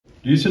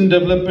Recent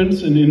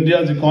developments in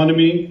India's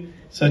economy,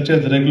 such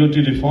as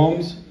regulatory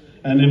reforms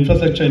and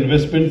infrastructure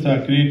investments,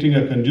 are creating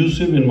a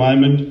conducive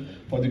environment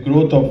for the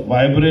growth of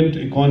vibrant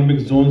economic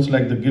zones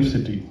like the GIFT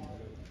City.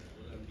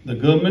 The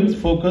government's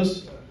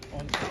focus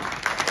on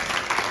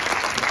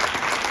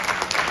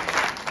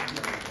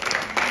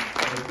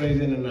surprise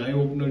and an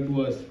eye-opener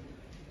to us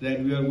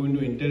that we are going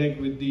to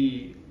interact with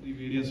the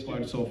various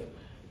parts of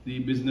the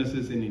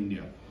businesses in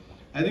India.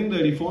 I think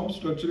the reforms,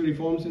 structural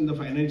reforms in the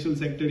financial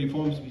sector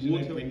reforms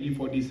both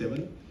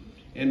 2047,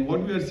 and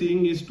what we are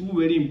seeing is two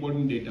very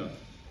important data.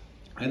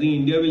 I think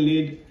India will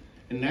need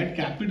a net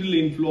capital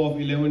inflow of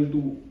 11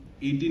 to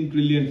 18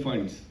 trillion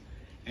funds.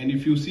 And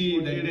if you see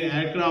that an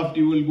aircraft,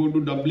 you will go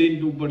to Dublin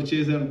to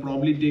purchase and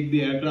probably take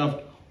the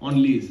aircraft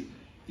on lease.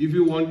 If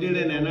you wanted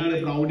an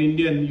NR proud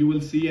Indian, you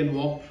will see and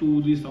walk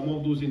to some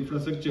of those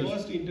infrastructures.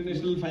 First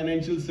International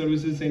Financial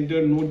Services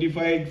Center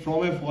notified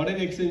from a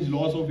foreign exchange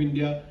loss of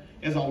India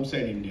as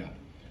outside India.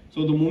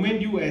 So the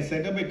moment you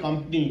set up a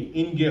company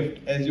in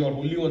GIFT as your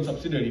wholly owned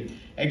subsidiary,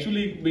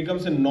 actually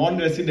becomes a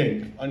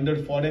non-resident under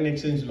foreign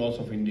exchange laws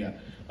of India.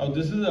 Now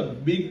this is a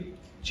big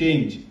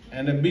change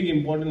and a big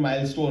important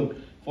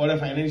milestone for a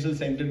financial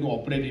center to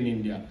operate in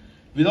India.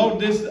 Without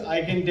this,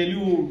 I can tell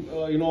you,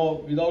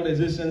 without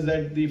assistance,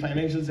 that the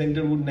financial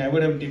center would never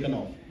have taken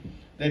off.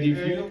 That if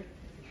you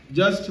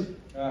just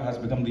has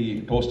become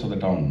the toast of the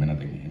town, I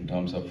think, in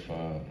terms of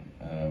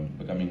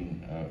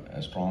becoming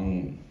a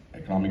strong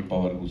economic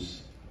power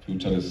whose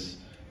future is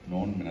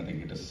known. I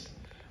think it is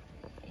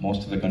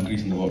most of the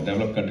countries in the world,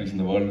 developed countries in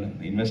the world,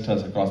 the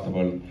investors across the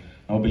world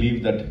now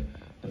believe that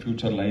the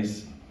future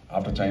lies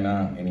after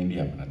China in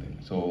India. I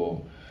think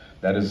so.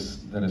 There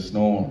is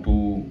no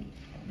two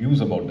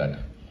views about that.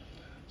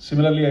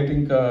 Similarly, I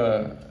think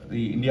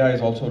India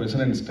has also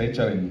risen in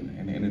stature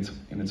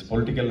in its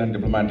political and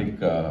diplomatic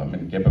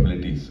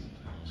capabilities.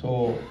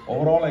 So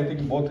overall, I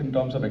think both in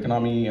terms of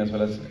economy as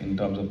well as in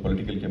terms of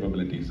political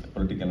capabilities,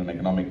 political and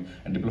economic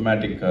and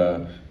diplomatic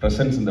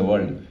presence in the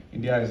world,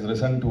 India has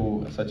risen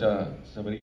to such a very